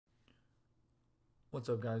What's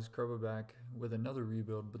up, guys? Kroba back with another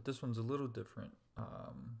rebuild, but this one's a little different.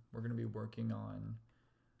 We're going to be working on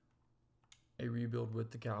a rebuild with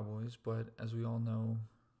the Cowboys, but as we all know,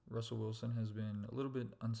 Russell Wilson has been a little bit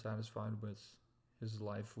unsatisfied with his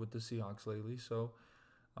life with the Seahawks lately, so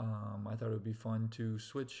I thought it would be fun to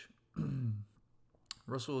switch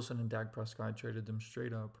Russell Wilson and Dak Prescott, traded them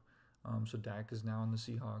straight up. So Dak is now on the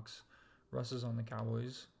Seahawks. Russ is on the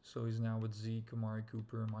Cowboys, so he's now with Zeke, Amari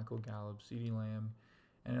Cooper, Michael Gallup, CeeDee Lamb,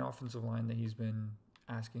 and an offensive line that he's been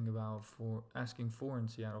asking for in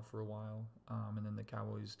Seattle for a while, and then the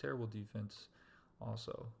Cowboys' terrible defense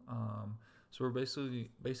also. So we're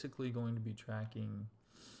basically going to be tracking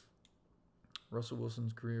Russell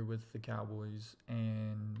Wilson's career with the Cowboys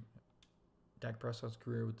and Dak Prescott's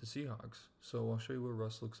career with the Seahawks. So I'll show you what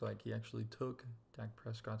Russ looks like. He actually took Dak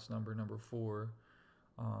Prescott's number 4.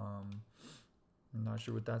 I'm not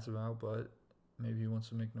sure what that's about, but maybe he wants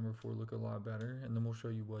to make number 4 look a lot better. And then we'll show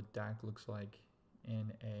you what Dak looks like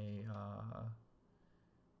in a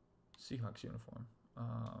Seahawks uniform,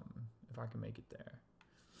 if I can make it there.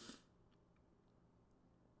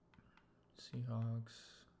 Seahawks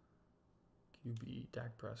QB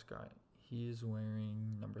Dak Prescott. He is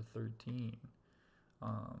wearing number 13.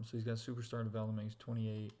 So he's got superstar development. He's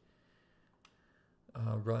 28.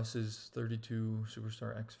 Russ is 32,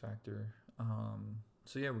 superstar X Factor.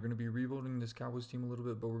 So yeah, we're going to be rebuilding this Cowboys team a little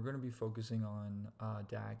bit, but we're going to be focusing on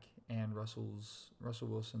Dak and Russell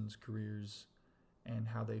Wilson's careers and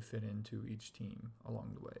how they fit into each team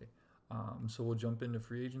along the way. So we'll jump into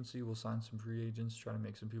free agency. We'll sign some free agents, try to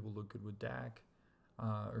make some people look good with Dak,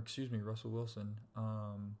 Russell Wilson.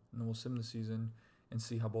 And then we'll sim the season and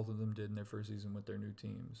see how both of them did in their first season with their new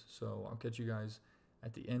teams. So I'll catch you guys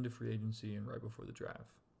at the end of free agency and right before the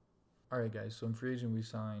draft. All right, guys. So in free agent, we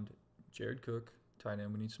signed Jared Cook, tight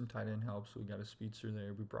end. We need some tight end help, so we got a speedster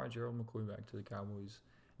there. We brought Gerald McCoy back to the Cowboys,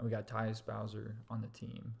 and we got Tyus Bowser on the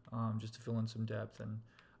team, just to fill in some depth. And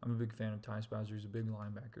I'm a big fan of Tyus Bowser. He's a big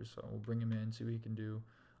linebacker, so we'll bring him in, see what he can do.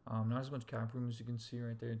 Not as much cap room as you can see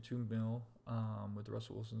right there, $2 million with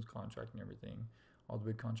Russell Wilson's contract and everything. All the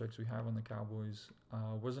big contracts we have on the Cowboys.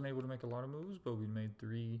 Wasn't able to make a lot of moves, but we made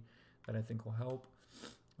 3 that I think will help.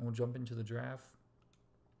 And we'll jump into the draft.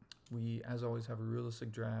 We, as always, have a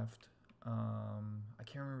realistic draft. I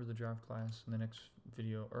can't remember the draft class in the next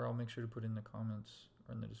video, or I'll make sure to put in the comments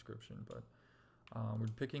or in the description. But we're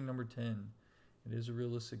picking number 10. It is a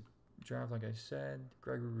realistic draft, like I said.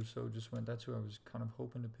 Gregory Rousseau just went. That's who I was kind of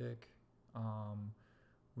hoping to pick.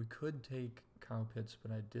 We could take Kyle Pitts,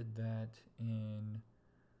 but I did that in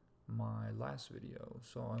my last video,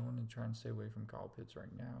 so I want to try and stay away from Kyle Pitts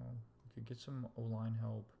right now. We could get some O-line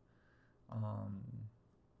help.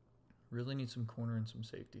 Really need some corner and some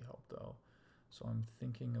safety help, though. So I'm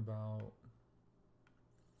thinking about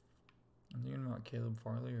Caleb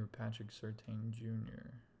Farley or Patrick Surtain Jr.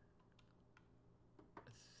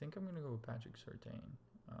 I think I'm going to go with Patrick Surtain.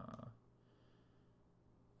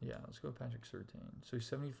 Yeah, let's go with Patrick Surtain. So he's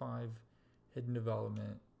 75, hidden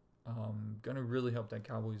development. Going to really help that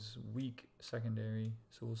Cowboys weak secondary.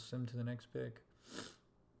 So we'll sim to the next pick.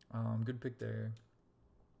 Good pick there.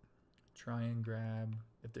 Try and grab,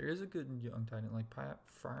 if there is a good young tight end like Pat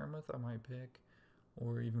Freiermuth, I might pick,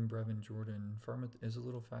 or even Brevin Jordan. Freiermuth is a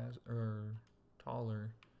little fast or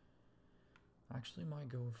taller. I actually might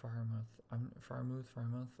go with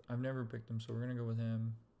Freiermuth. I've never picked him, so we're gonna go with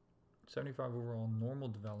him. 75 overall, normal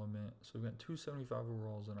development. So we've got 2 75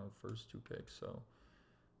 overalls in our first 2 picks. So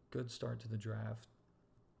good start to the draft.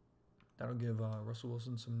 That'll give Russell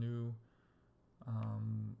Wilson some new,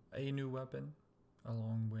 a new weapon,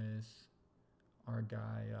 along with our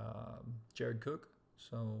guy Jared Cook.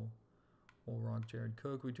 So we'll rock Jared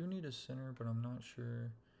Cook. We do need a center, but I'm not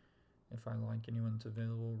sure if I like anyone that's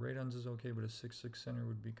available. Ray Duns is okay, but a 6'6" center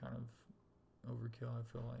would be kind of overkill, I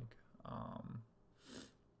feel like.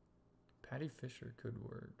 Patty Fisher could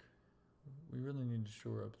work. We really need to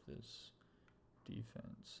shore up this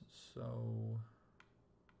defense. So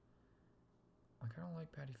I kind of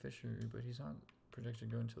like Patty Fisher, but he's not projected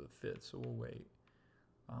to go until the 5th, so we'll wait.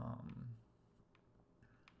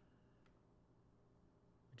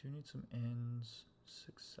 We do need some ends.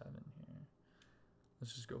 6'7" here.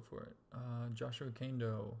 Let's just go for it. Joshua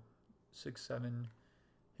Kando, 6'7",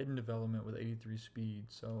 hidden development with 83 speed.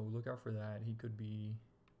 So look out for that. He could be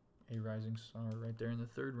a rising star right there in the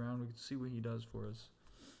 3rd round. We can see what he does for us.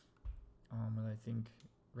 And I think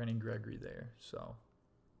Rennie Gregory there. So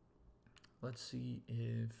let's see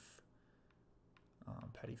if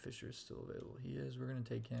Patty Fisher is still available. He is. We're going to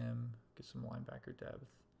take him, get some linebacker depth.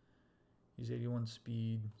 He's 81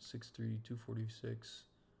 speed, 6'3", 246.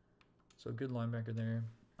 So good linebacker there.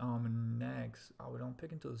 And next, we don't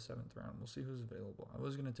pick until the 7th round. We'll see who's available. I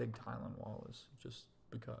was gonna take Tylan Wallace just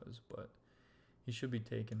because, but he should be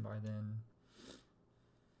taken by then.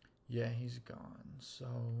 Yeah, he's gone. So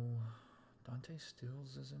Dante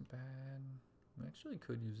Stills isn't bad. We actually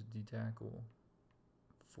could use a D tackle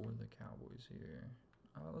for the Cowboys here.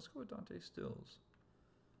 Let's go with Dante Stills.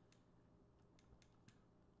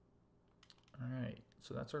 All right,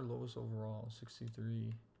 so that's our lowest overall,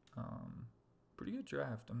 63. Pretty good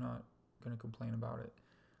draft. I'm not gonna complain about it.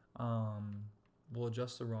 We'll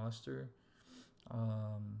adjust the roster.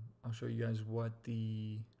 I'll show you guys what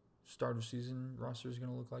the start of season roster is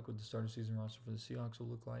gonna look like, what the start of season roster for the Seahawks will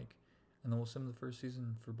look like, and then we'll sim the first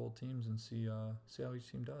season for both teams and see how each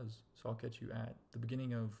team does. So I'll catch you at the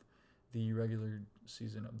beginning of the regular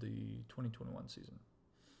season of the 2021 season.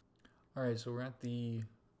 All right, so we're at the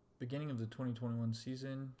beginning of the 2021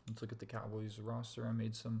 season. Let's look at the Cowboys roster. I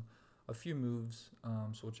made a few moves,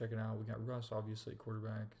 so we'll check it out. We got Russ, obviously,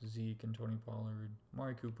 quarterback, Zeke and Tony Pollard,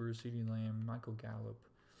 Amari Cooper, CeeDee Lamb, Michael Gallup.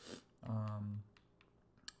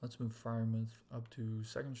 Let's move Freiermuth up to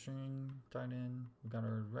second string tight end. We got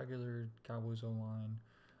our regular Cowboys O-line.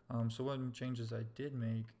 So what changes I did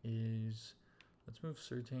make is let's move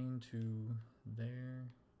Surtain to their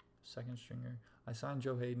second stringer. I signed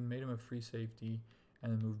Joe Hayden, made him a free safety,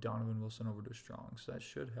 and then moved Donovan Wilson over to strong. So that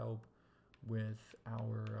should help with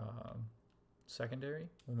our secondary.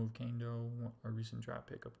 We'll move Kando, our recent draft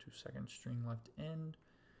pick, up to second string left end.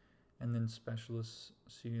 And then specialist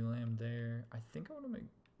CeeDee Lamb there. I think I want to make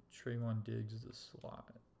Trayvon Diggs the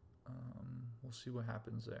slot. We'll see what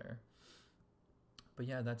happens there. But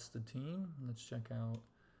yeah, that's the team. Let's check out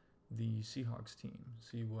the Seahawks team.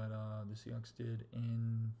 See what the Seahawks did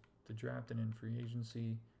in the draft and in free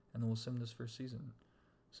agency. And then we'll sim this first season.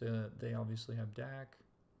 So they obviously have Dak,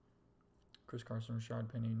 Chris Carson, Rashard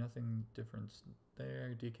Penny, nothing different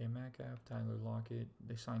there. DK Metcalf, Tyler Lockett.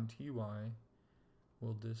 They signed T.Y.,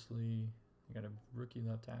 Will Disley. They got a rookie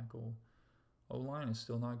left tackle. O-line is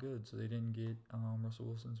still not good, so they didn't get Russell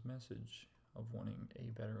Wilson's message of wanting a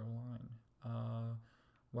better O-line.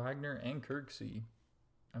 Wagner and Kirksey,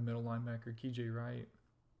 a middle linebacker, KJ Wright,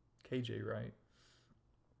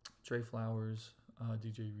 Trey Flowers,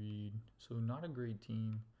 DJ Reed. So not a great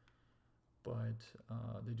team, but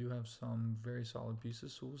they do have some very solid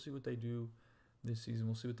pieces. So we'll see what they do this season.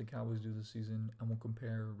 We'll see what the Cowboys do this season, and we'll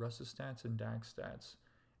compare Russ's stats and Dak's stats,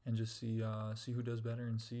 and just see who does better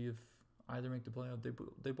and see if either make the playoff.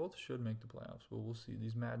 They both should make the playoffs, but we'll see.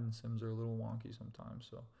 These Madden sims are a little wonky sometimes,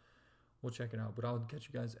 so we'll check it out. But I'll catch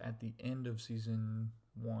you guys at the end of season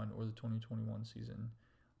 1 or the 2021 season,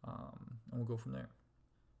 and we'll go from there.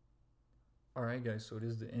 All right, guys, so it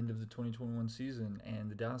is the end of the 2021 season,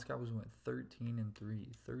 and the Dallas Cowboys went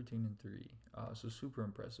 13-3. So super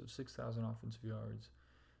impressive. 6,000 offensive yards.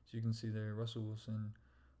 So you can see there, Russell Wilson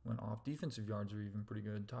went off. Defensive yards are even pretty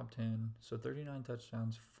good, top 10. So 39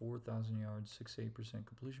 touchdowns, 4,000 yards, 68%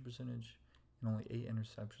 completion percentage, and only 8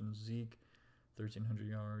 interceptions. Zeke, 1,300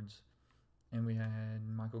 yards. And we had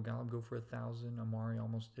Michael Gallup go for 1,000. Amari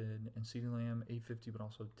almost did. And CeeDee Lamb, 850, but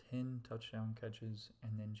also 10 touchdown catches.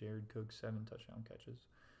 And then Jared Cook, 7 touchdown catches.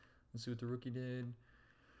 Let's see what the rookie did.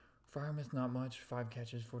 Freiermuth, not much. 5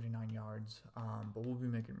 catches, 49 yards. But we'll be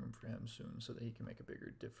making room for him soon so that he can make a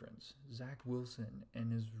bigger difference. Zach Wilson,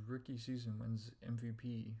 in his rookie season, wins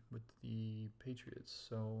MVP with the Patriots.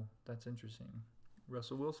 So that's interesting.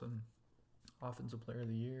 Russell Wilson, Offensive Player of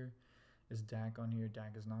the Year. Is Dak on here?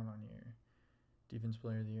 Dak is not on here. Defense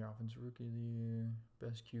Player of the Year, Offensive Rookie of the Year.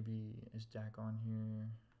 Best QB, is Dak on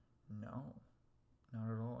here? No, not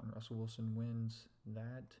at all. And Russell Wilson wins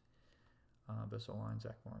that. Best O-line,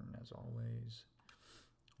 Zach Martin, as always.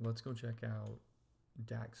 Let's go check out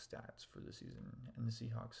Dak's stats for the season and the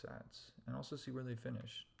Seahawks stats, and also see where they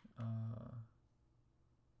finished.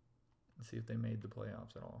 Let's see if they made the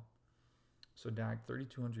playoffs at all. So Dak,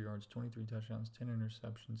 3,200 yards, 23 touchdowns, 10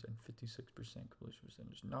 interceptions, and 56% completion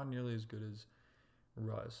percentage. Not nearly as good as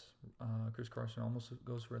Russ. Chris Carson almost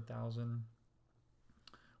goes for 1,000.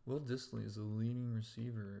 Will Disley is the leading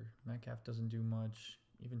receiver. Metcalf doesn't do much.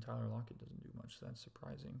 Even Tyler Lockett doesn't do much, so that's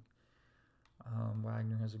surprising.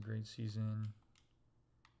 Wagner has a great season.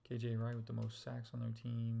 KJ Wright with the most sacks on their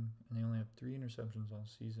team, and they only have 3 interceptions all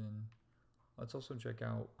season. Let's also check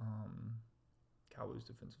out Cowboys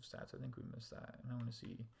defensive stats. I think we missed that, and I want to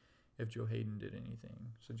see if Joe Hayden did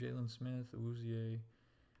anything. So Jalen Smith, Awuzie,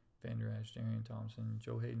 Van Der Esch, Darian Thompson,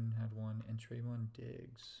 Joe Hayden had 1, and Trayvon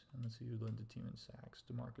Diggs. And let's see who led the team in sacks.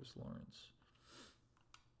 DeMarcus Lawrence.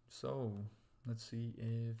 So let's see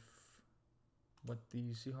what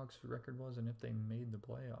the Seahawks record was and if they made the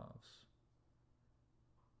playoffs.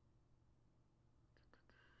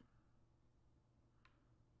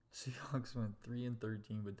 Seahawks went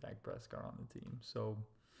 3-13 with Dak Prescott on the team. So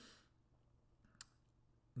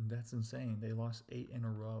that's insane. They lost 8 in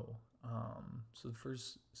a row. So the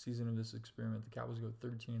first season of this experiment, the Cowboys go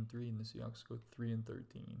 13-3 and the Seahawks go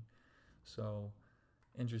 3-13. So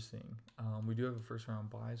interesting. We do have a first round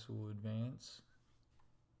bye, so we'll advance.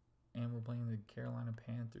 And we're playing the Carolina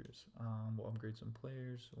Panthers. We'll upgrade some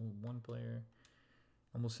players, one player,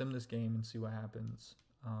 and we'll sim this game and see what happens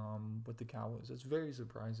with the Cowboys. It's very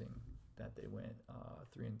surprising that they went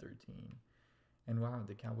 3-13. And wow,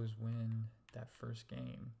 the Cowboys win that first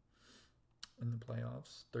game in the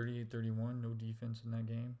playoffs, 38-31, no defense in that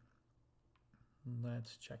game.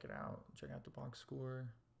 Let's check it out. Check out the box score.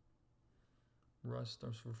 Russ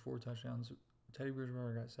throws for 4 touchdowns. Teddy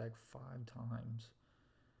Bridgewater got sacked 5 times.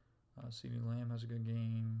 CeeDee Lamb has a good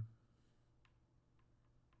game.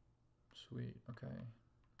 Sweet. Okay.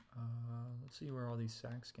 Let's see where all these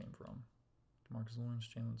sacks came from. Marcus Lawrence,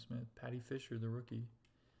 Jalen Smith, Patty Fisher, the rookie.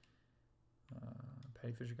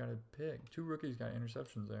 Patty Fisher got a pick. 2 rookies got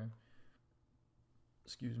interceptions there.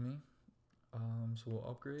 Excuse me. So we'll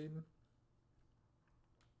upgrade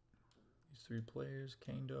these 3 players.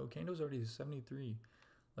 Kando's already 73.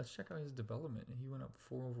 Let's check out his development. He went up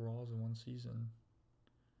 4 overalls in 1 season.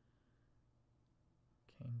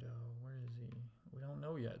 Kando, where is he? We don't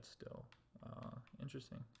know yet still.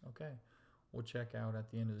 Interesting. Okay. We'll check out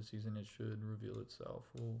at the end of the season. It should reveal itself.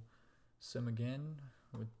 We'll sim again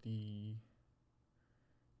with the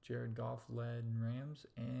Jared Goff-led Rams,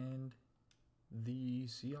 and the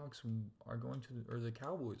Seahawks are going to, or the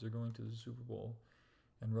Cowboys are going to the Super Bowl,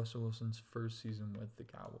 and Russell Wilson's first season with the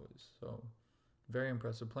Cowboys. So very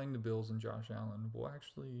impressive. Playing the Bills and Josh Allen.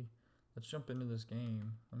 Let's jump into this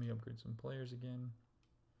game. Let me upgrade some players again.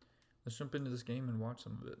 Let's jump into this game and watch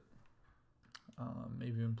some of it.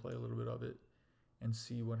 Maybe even play a little bit of it and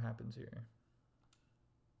see what happens here.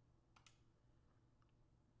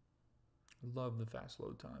 Love the fast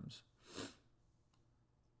load times.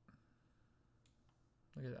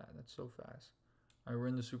 Look at that. That's so fast. All right, we're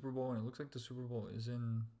in the Super Bowl, and it looks like the Super Bowl is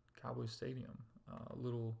in Cowboys Stadium.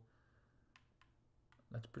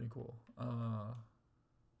 That's pretty cool.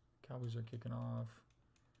 Cowboys are kicking off.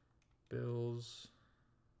 Bills.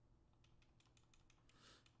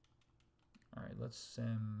 All right, let's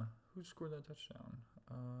sim. Who scored that touchdown?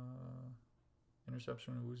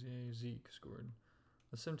 Interception of Wouzier. Zeke scored.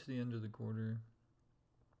 Let's sim to the end of the quarter.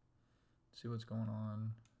 See what's going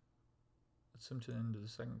on. Let's sim to the end of the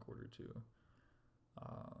second quarter, too.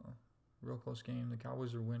 Real close game. The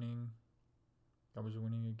Cowboys are winning. Cowboys are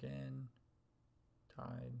winning again.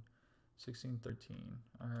 Tied. 16-13.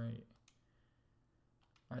 All right.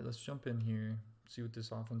 All right, let's jump in here. See what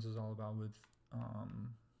this offense is all about with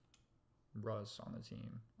Russ on the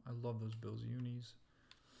team. I love those Bills unis.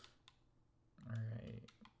 All right.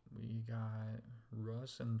 We got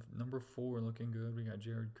Russ and number 4 looking good. We got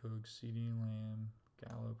Jared Cook, CeeDee Lamb,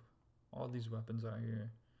 Gallup. All these weapons out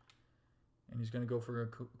here. And he's going to go for a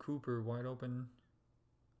Cooper wide open.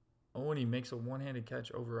 Oh, and he makes a one-handed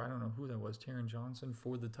catch over, I don't know who that was, Taron Johnson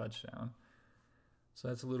for the touchdown. So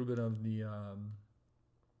that's a little bit of the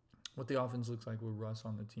what the offense looks like with Russ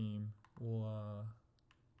on the team. We'll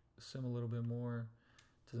sim a little bit more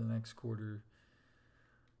to the next quarter.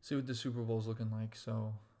 See what the Super Bowl's looking like.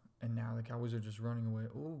 So, and now the Cowboys are just running away.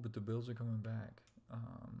 Oh, but the Bills are coming back.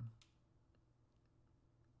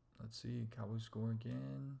 Let's see. Cowboys score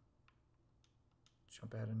again.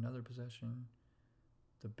 Jump at another possession.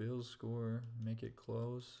 The Bills score. Make it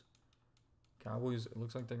close. Cowboys, it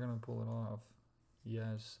looks like they're going to pull it off.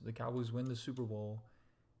 Yes, the Cowboys win the Super Bowl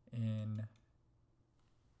in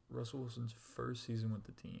Russell Wilson's first season with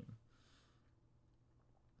the team,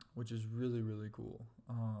 which is really, really cool.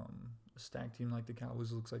 A stacked team like the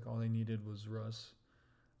Cowboys, looks like all they needed was Russ.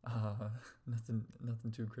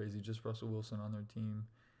 Nothing too crazy, just Russell Wilson on their team.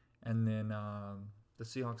 And then the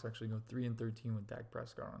Seahawks actually go 3-13 with Dak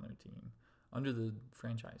Prescott on their team, under the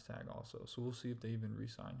franchise tag also. So we'll see if they even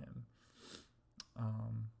re-sign him.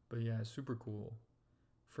 But yeah, super cool.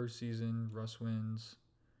 First season, Russ wins.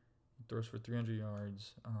 He throws for 300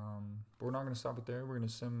 yards. But we're not going to stop it there. We're going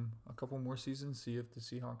to sim a couple more seasons, see if the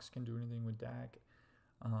Seahawks can do anything with Dak,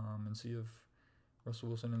 and see if Russell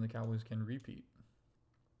Wilson and the Cowboys can repeat.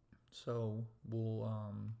 So we'll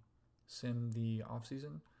sim the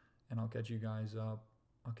offseason, and I'll catch you guys up.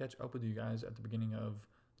 I'll catch up with you guys at the beginning of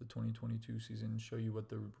the 2022 season, show you what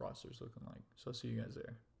the roster's looking like. So I'll see you guys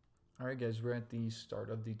there. All right, guys, we're at the start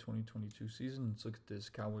of the 2022 season. Let's look at this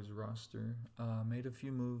Cowboys roster. Made a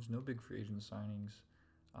few moves, no big free agent signings.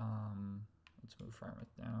 Let's move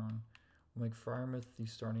Freiermuth down. We'll make Freiermuth the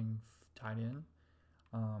starting tight end.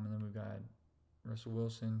 And then we've got Russell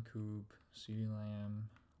Wilson, Coop, CeeDee Lamb,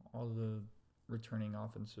 all the returning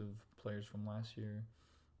offensive players from last year.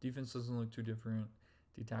 Defense doesn't look too different.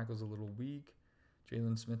 D tackle's a little weak.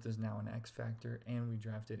 Jalen Smith is now an X factor, and we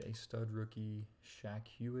drafted a stud rookie, Shaq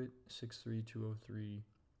Hewitt, 6'3", 203,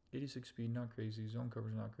 86 speed, not crazy. Zone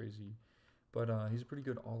coverage, not crazy. But he's pretty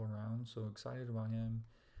good all around, so excited about him.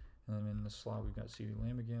 And then in the slot, we've got CeeDee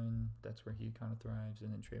Lamb again. That's where he kind of thrives.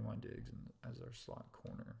 And then Trayvon Diggs as our slot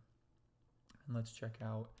corner. And let's check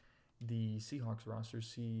out the Seahawks roster,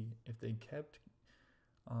 see if they kept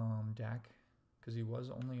Dak, because he was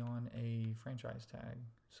only on a franchise tag.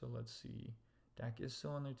 So let's see. Dak is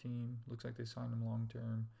still on their team. Looks like they signed him long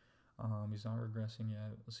term. He's not regressing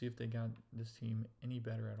yet. Let's see if they got this team any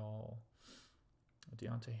better at all.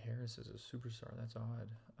 Deontay Harris is a superstar. That's odd.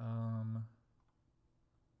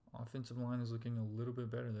 Offensive line is looking a little bit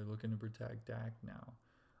better. They're looking to protect Dak now.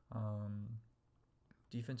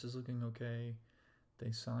 Defense is looking okay.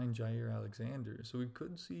 They signed Jair Alexander. So we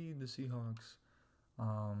could see the Seahawks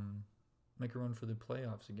make a run for the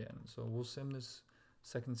playoffs again. So we'll sim this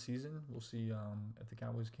second season. We'll see if the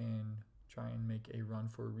Cowboys can try and make a run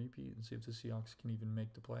for a repeat and see if the Seahawks can even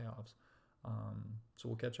make the playoffs. So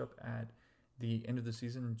we'll catch up at the end of the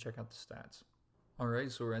season and check out the stats. All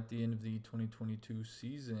right, so we're at the end of the 2022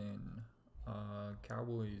 season.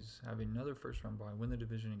 Cowboys have another first-round bye, win the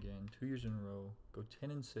division again, 2 years in a row, go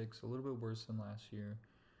 10-6, a little bit worse than last year.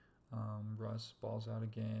 Russ balls out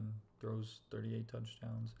again, throws 38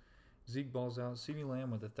 touchdowns. Zeke balls out. CeeDee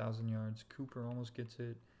Lamb with 1,000 yards. Cooper almost gets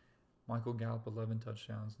it. Michael Gallup 11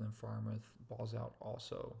 touchdowns. And then Farmouth balls out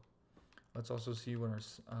also. Let's also see what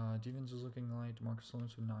our defense is looking like. DeMarcus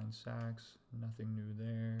Lawrence with 9 sacks. Nothing new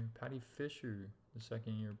there. Patty Fisher, the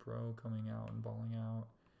second-year pro, coming out and balling out.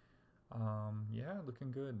 Yeah,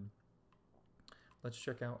 looking good. Let's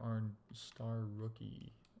check out our star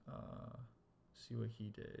rookie. See what he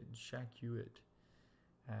did. Shaq Hewitt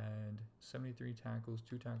had 73 tackles,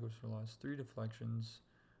 2 tackles for loss, 3 deflections,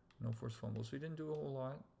 no forced fumbles. So he didn't do a whole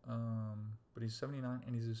lot, but he's 79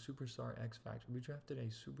 and he's a superstar X Factor. We drafted a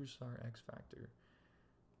superstar X Factor.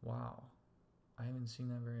 Wow. I haven't seen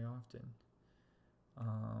that very often.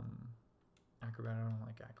 Acrobat, I don't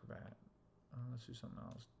like Acrobat. Let's do something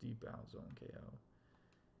else. Deep out zone KO.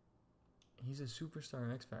 He's a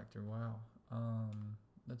superstar X Factor. Wow.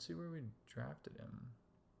 Let's see where we drafted him.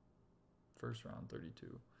 First round, 32.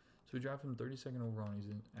 So we drafted him 32nd overall, and he's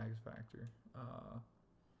an X Factor.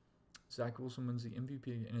 Zach Wilson wins the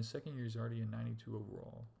MVP. In his second year, he's already a 92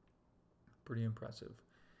 overall. Pretty impressive.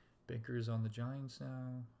 Baker is on the Giants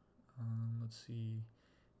now. Let's see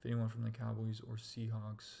if anyone from the Cowboys or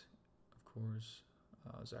Seahawks, of course.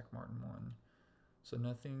 Zach Martin won. So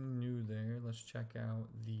nothing new there. Let's check out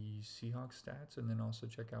the Seahawks stats and then also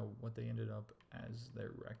check out what they ended up as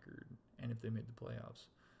their record and if they made the playoffs.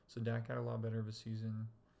 So Dak had a lot better of a season.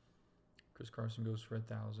 Chris Carson goes for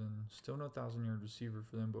 1,000. Still no 1,000-yard receiver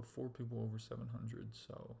for them, but 4 people over 700.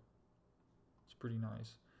 So it's pretty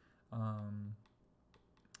nice.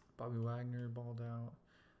 Bobby Wagner balled out.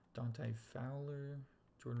 Dante Fowler,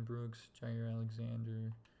 Jordan Brooks, Jair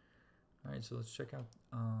Alexander. All right, so let's check out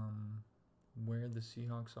where the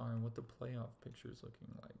Seahawks are and what the playoff picture is looking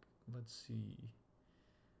like. Let's see.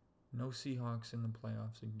 No Seahawks in the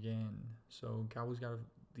playoffs again. So Cowboys got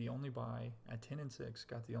the only bye at 10-6,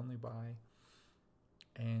 got the only bye,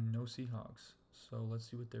 and no Seahawks. So let's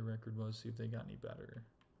see what their record was, see if they got any better.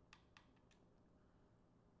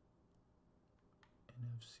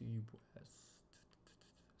 NFC West,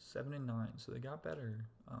 7-9, so they got better.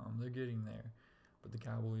 They're getting there. But the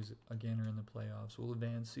Cowboys, again, are in the playoffs. We'll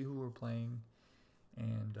advance, see who we're playing.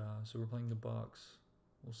 And so we're playing the Bucks.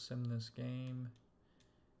 We'll sim this game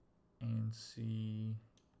and see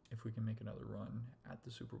if we can make another run at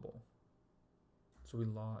the Super Bowl. So we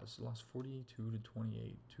lost 42-28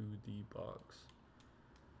 to the Bucks.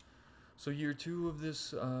 So year 2 of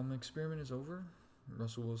this experiment is over.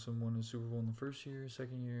 Russell Wilson won the Super Bowl in the first year.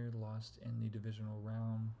 Second year, lost in the divisional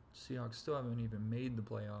round. Seahawks still haven't even made the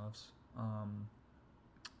playoffs.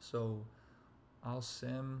 So I'll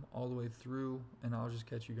sim all the way through, and I'll just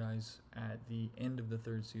catch you guys at the end of the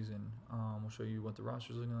third season. We'll show you what the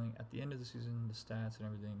roster's looking like at the end of the season, the stats and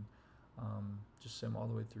everything. Just sim all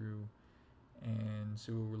the way through and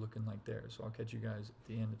see what we're looking like there. So I'll catch you guys at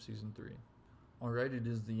the end of season 3. All right, it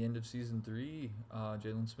is the end of season 3.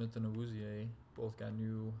 Jalen Smith and Awuzie both got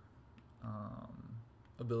new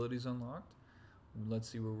abilities unlocked. Let's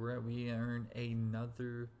see where we're at. We earned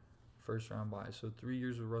another first-round bye. So 3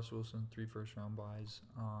 years with Russell Wilson, 3 first-round byes.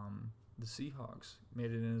 The Seahawks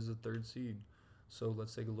made it in as a 3rd seed. So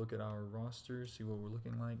let's take a look at our roster, see what we're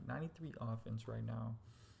looking like. 93 offense right now.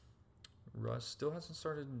 Russ still hasn't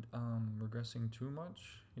started regressing too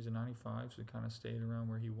much. He's a 95, so he kind of stayed around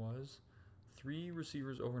where he was. 3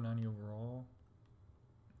 receivers over 90 overall.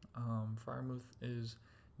 Fryermuth is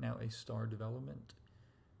now a star development.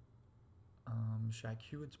 Shaq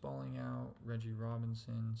Hewitt's balling out. Reggie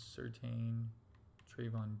Robinson, Surtain,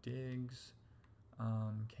 Trayvon Diggs.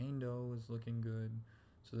 Kane Doe is looking good.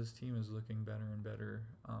 So this team is looking better and better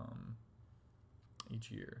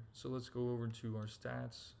each year. So let's go over to our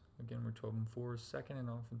stats. Again, we're 12-4, second in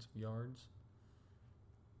offensive yards.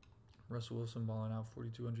 Russell Wilson balling out,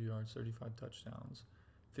 4,200 yards, 35 touchdowns,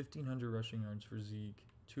 1,500 rushing yards for Zeke,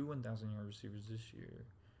 2 1,000-yard receivers this year.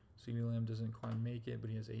 CeeDee Lamb doesn't quite make it, but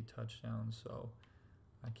he has 8 touchdowns, so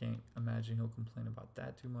I can't imagine he'll complain about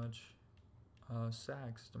that too much.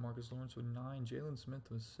 Sacks, DeMarcus Lawrence with 9, Jalen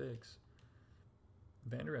Smith with 6.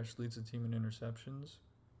 Vander Esch leads the team in interceptions.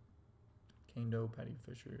 Kane Doe, Patty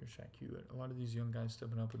Fisher, Shaq Hewitt. A lot of these young guys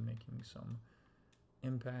stepping up and making some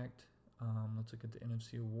impact. Let's look at the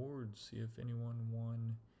NFC awards, see if anyone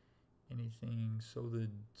won anything. So the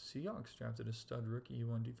Seahawks drafted a stud rookie. He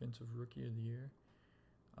won Defensive Rookie of the Year.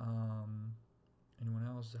 Anyone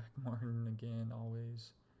else? Zach Martin again,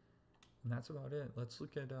 always. And that's about it. Let's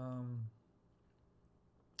look at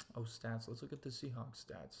stats. Let's look at the Seahawks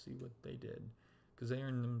stats, see what they did. Because they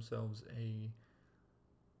earned themselves a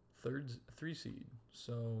 3 seed,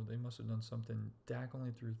 so they must have done something. Dak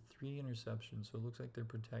only threw 3 interceptions, so it looks like they're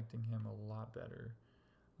protecting him a lot better.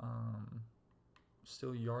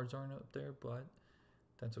 Still, yards aren't up there, but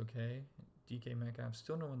that's okay. DK Metcalf,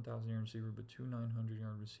 still no 1,000-yard receiver, but 2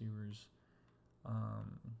 900-yard receivers.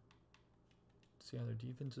 See how their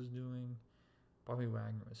defense is doing. Bobby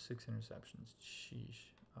Wagner with 6 interceptions.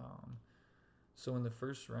 Sheesh. So in the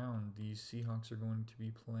first round, the Seahawks are going to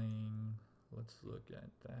be playing. Let's look at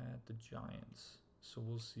that. The Giants. So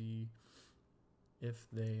we'll see if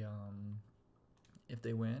they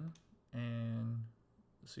win, and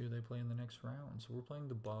see who they play in the next round. So we're playing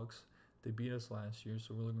the Bucks. They beat us last year,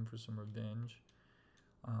 so we're looking for some revenge.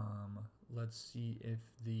 Let's see if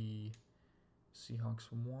the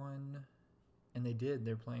Seahawks won, and they did.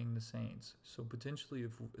 They're playing the Saints. So potentially,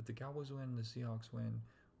 if the Cowboys win and the Seahawks win,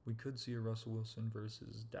 we could see a Russell Wilson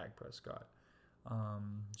versus Dak Prescott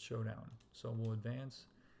showdown. So we'll advance,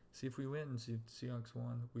 see if we win, and see if the Seahawks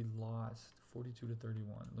won. We lost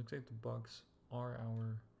 42-31. Looks like the Bucks are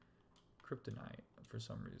our kryptonite for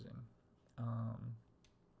some reason.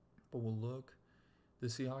 But we'll look. The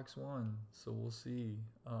Seahawks won, so we'll see.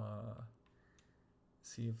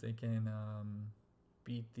 See if they can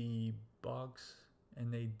beat the Bucks,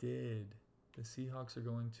 and they did. The Seahawks are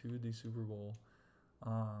going to the Super Bowl.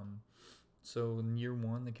 So in year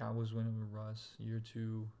 1, the Cowboys win over Russ. Year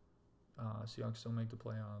 2, Seahawks don't make the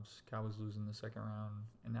playoffs. Cowboys lose in the second round.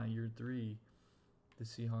 And now year 3, the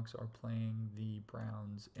Seahawks are playing the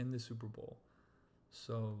Browns in the Super Bowl.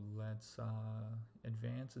 So let's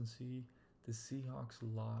advance and see. The Seahawks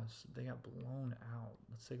lost. They got blown out.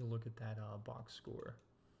 Let's take a look at that box score.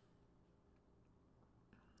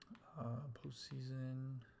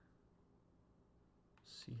 Postseason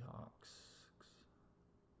Seahawks.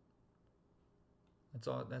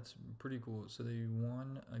 That's pretty cool. So they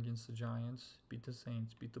won against the Giants, beat the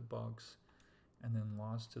Saints, beat the Bucks, and then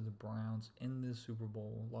lost to the Browns in the Super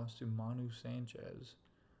Bowl. Lost to Manu Sanchez.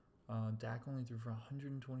 Dak only threw for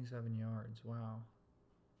 127 yards. Wow.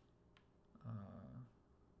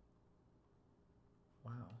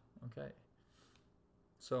 Wow. Okay.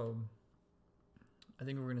 So I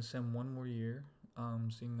think we're going to send one more year,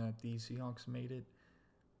 seeing that the Seahawks made it,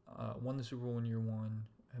 won the Super Bowl in year 1,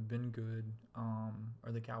 have been good,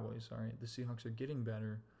 or the Cowboys, sorry. The Seahawks are getting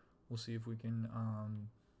better. We'll see if we can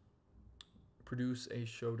produce a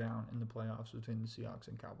showdown in the playoffs between the Seahawks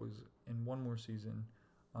and Cowboys in one more season.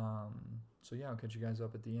 So yeah, I'll catch you guys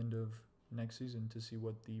up at the end of next season to see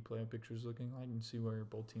what the playoff picture is looking like and see where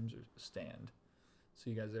both teams stand.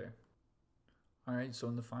 See you guys there. All right, so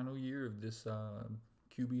in the final year of this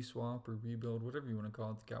QB swap or rebuild, whatever you want to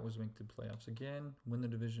call it, the Cowboys make the playoffs again, win the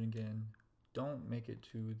division again, don't make it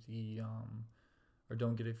to the or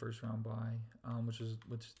don't get a first round bye, which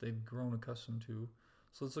they've grown accustomed to.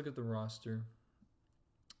 So let's look at the roster.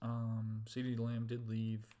 CeeDee Lamb did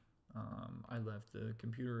leave. I left the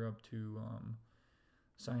computer up to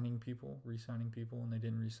re-signing people, and they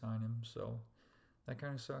didn't re-sign him, so that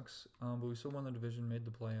kind of sucks. But we still won the division, made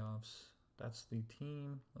the playoffs. That's the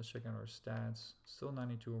team. Let's check out our stats. Still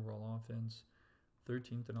 92 overall offense,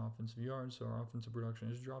 13th in offensive yards, so our offensive production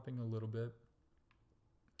is dropping a little bit.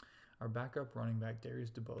 Our backup running back, Darius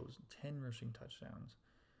DeBose, 10 rushing touchdowns.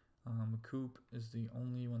 McCoop is the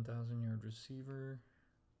only 1,000-yard receiver.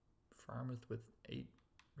 Frymouth with 8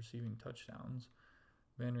 receiving touchdowns.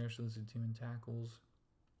 Van Der Esch leads the team in tackles.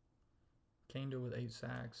 Kando with 8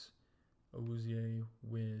 sacks. Awuzie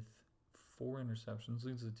with 4 interceptions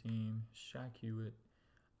leads the team. Shaq Hewitt,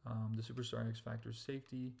 the superstar X Factor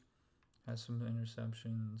safety, has some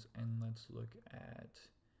interceptions. And let's look at,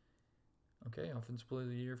 okay, offensive player of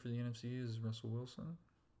the year for the NFC is Russell Wilson.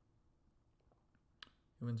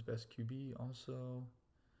 He wins best QB also.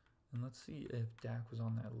 And let's see if Dak was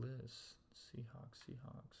on that list. Seahawks.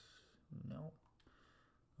 No.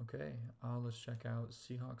 Okay, let's check out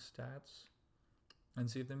Seahawks stats and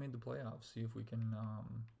see if they made the playoffs. See if we can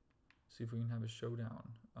have a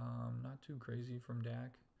showdown. Not too crazy from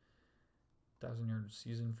Dak. 1,000-yard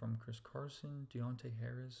season from Chris Carson. Deontay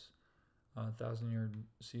Harris, 1,000-yard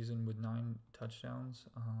season with 9 touchdowns.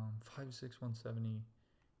 5'6", 170,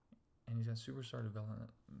 and he's got superstar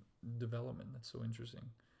development. That's so interesting.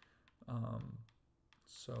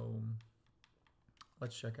 So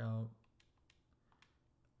let's check out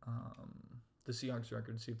the Seahawks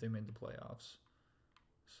record, see if they made the playoffs.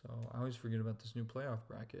 So I always forget about this new playoff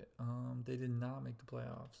bracket. They did not make the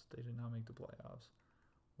playoffs.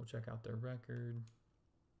 We'll check out their record.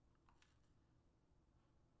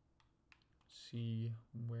 See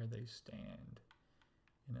where they stand.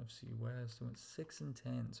 NFC West, they went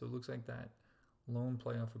 6-10. So it looks like that lone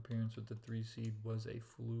playoff appearance with the 3 seed was a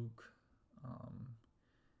fluke.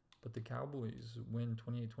 But the Cowboys win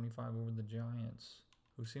 28-25 over the Giants,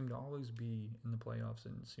 who seem to always be in the playoffs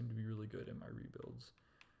and seem to be really good in my rebuilds.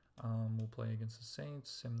 We'll play against the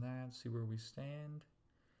Saints, see where we stand.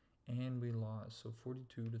 And we lost, so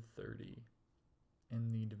 42-30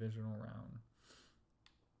 in the divisional round.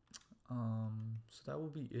 So that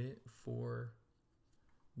will be it for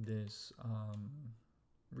this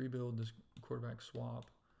rebuild, this quarterback swap.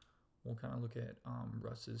 We'll kind of look at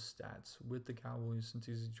Russ's stats with the Cowboys since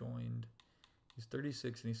he's joined. He's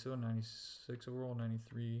 36 and he's still a 96 overall,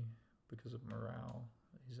 93 because of morale.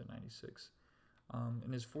 He's a 96.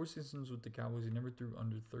 In his 4 seasons with the Cowboys, he never threw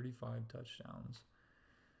under 35 touchdowns.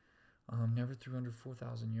 Never threw under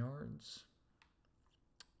 4,000 yards.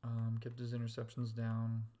 Kept his interceptions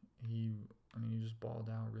down. He just balled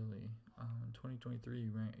out really. In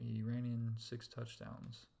 2023, he ran in 6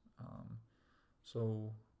 touchdowns.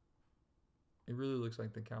 So it really looks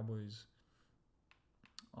like the Cowboys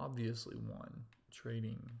obviously won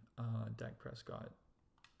trading Dak Prescott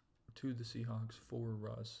to the Seahawks for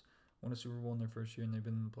Russ. Won a Super Bowl in their first year, and they've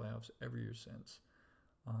been in the playoffs every year since.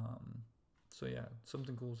 So yeah,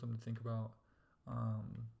 something cool, something to think about.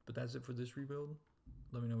 But that's it for this rebuild.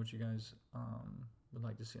 Let me know what you guys would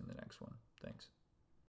like to see in the next one. Thanks.